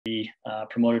be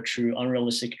promoted through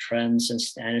unrealistic trends and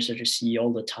standards that you see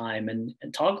all the time, and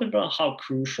talk about how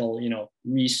crucial,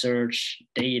 research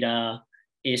data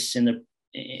is in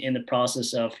the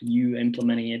process of you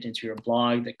implementing it into your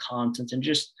blog, the content, and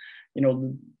just,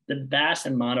 the vast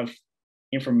amount of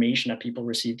information that people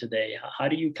receive today. How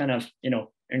do you kind of,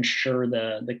 ensure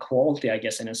the quality, I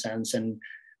guess, in a sense, and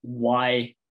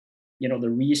why, the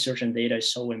research and data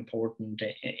is so important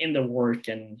in the work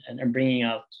and bringing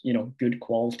out, good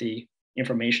quality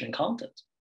information and content?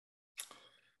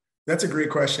 That's a great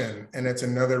question. And it's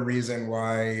another reason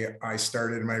why I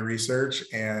started my research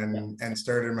and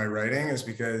started my writing, is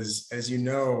because, as you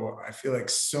know, I feel like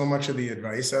so much of the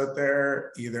advice out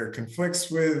there either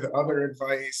conflicts with other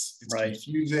advice. It's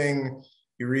confusing.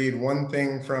 You read one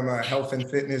thing from a health and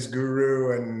fitness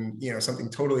guru and, something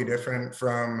totally different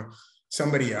from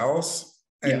somebody else.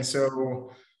 And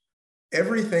so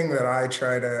everything that I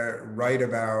try to write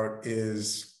about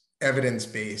is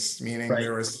evidence-based, meaning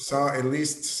there was at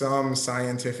least some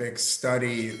scientific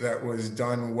study that was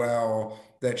done well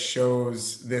that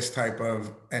shows this type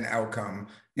of an outcome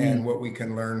and what we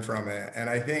can learn from it. And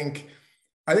I think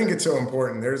it's so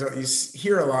important. You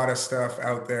hear a lot of stuff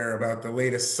out there about the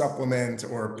latest supplement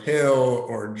or pill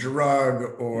or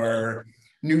drug or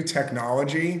new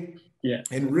technology. Yeah.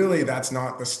 And really, that's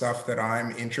not the stuff that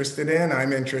I'm interested in.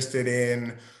 I'm interested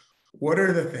in what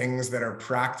are the things that are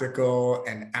practical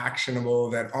and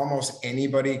actionable that almost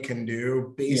anybody can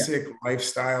do, basic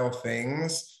lifestyle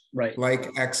things, like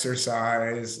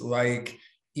exercise, like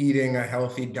eating a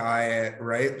healthy diet,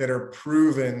 that are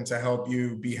proven to help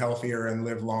you be healthier and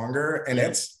live longer. And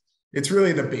it's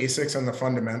really the basics and the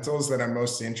fundamentals that I'm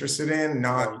most interested in,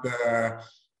 not the,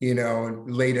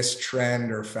 latest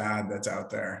trend or fad that's out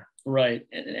there. Right.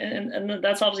 And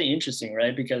that's obviously interesting,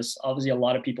 right? Because obviously a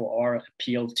lot of people are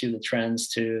appealed to the trends,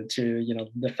 to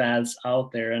the fads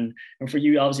out there. And for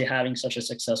you, obviously having such a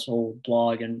successful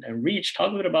blog and reach,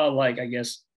 talk a bit about, like, I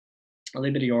guess, a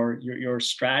little bit of your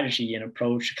strategy and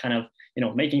approach, kind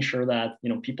of, making sure that,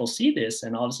 people see this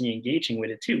and obviously engaging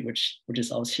with it too, which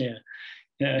is obviously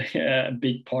a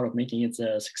big part of making it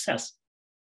a success.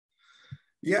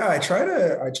 Yeah, I try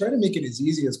to make it as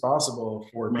easy as possible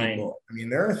for people. I mean,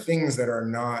 there are things that are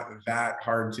not that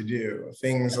hard to do.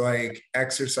 Things like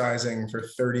exercising for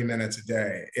 30 minutes a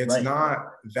day. It's not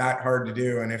that hard to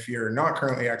do. And if you're not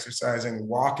currently exercising,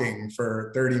 walking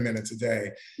for 30 minutes a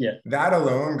day, that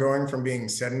alone, going from being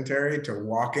sedentary to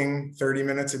walking 30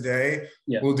 minutes a day,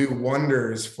 will do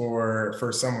wonders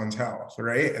for someone's health,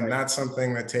 right? And that's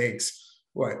something that takes,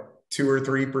 2 or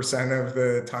 3% of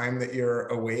the time that you're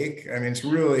awake. I mean, it's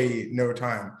really no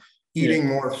time. Eating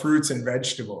more fruits and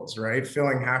vegetables, right?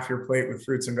 Filling half your plate with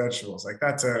fruits and vegetables. Like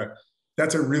that's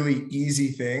a really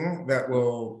easy thing that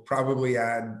will probably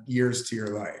add years to your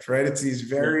life, right? It's these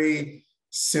very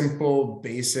simple,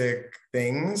 basic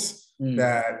things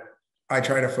that I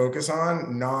try to focus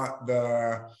on, not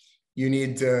you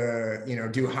need to,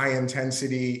 do high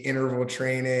intensity interval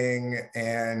training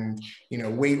and,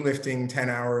 weightlifting 10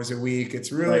 hours a week.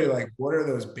 It's really like, what are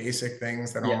those basic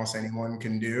things that almost anyone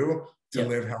can do to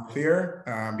live healthier?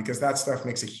 Because that stuff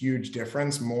makes a huge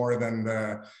difference, more than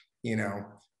the,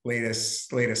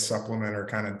 latest supplement or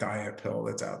kind of diet pill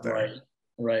that's out there.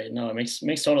 Right. No, it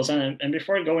makes total sense. And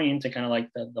before going into kind of like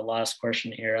the last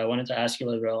question here, I wanted to ask you a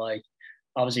little bit, like,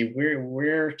 obviously,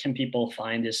 where can people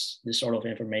find this sort of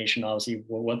information? Obviously,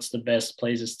 what's the best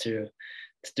places to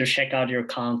check out your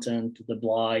content, the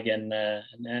blog, and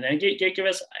give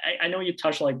us. I know you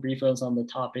touched like briefly on some of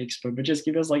the topics, but just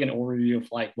give us like an overview of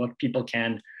like what people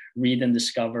can read and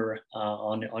discover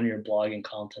on your blog and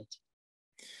content.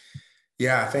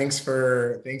 Yeah, thanks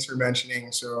for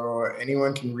mentioning. So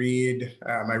anyone can read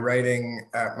my writing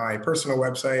at my personal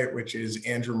website, which is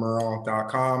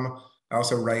andrewmerle.com. I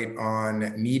also write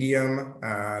on Medium,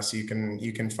 so you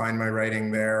can find my writing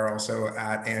there. Also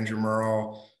at Andrew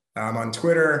Merle. I'm on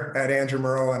Twitter at Andrew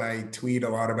Merle, and I tweet a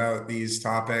lot about these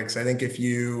topics. I think if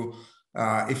you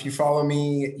follow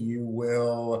me, you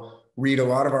will read a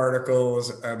lot of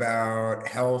articles about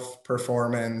health,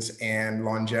 performance, and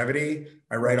longevity.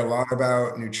 I write a lot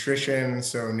about nutrition,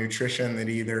 so nutrition that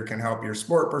either can help your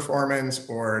sport performance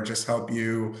or just help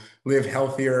you live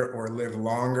healthier or live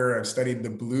longer. I've studied the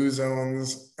blue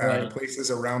zones, the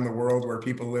places around the world where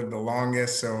people live the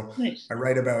longest. So I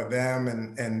write about them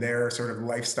and their sort of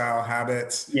lifestyle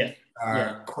habits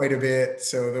quite a bit.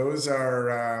 So those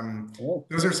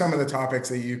are some of the topics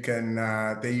that you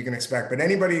can expect. But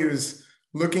anybody who's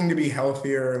looking to be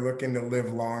healthier, looking to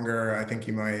live longer, I think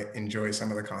you might enjoy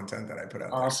some of the content that I put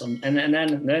out. Awesome. And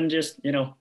then just,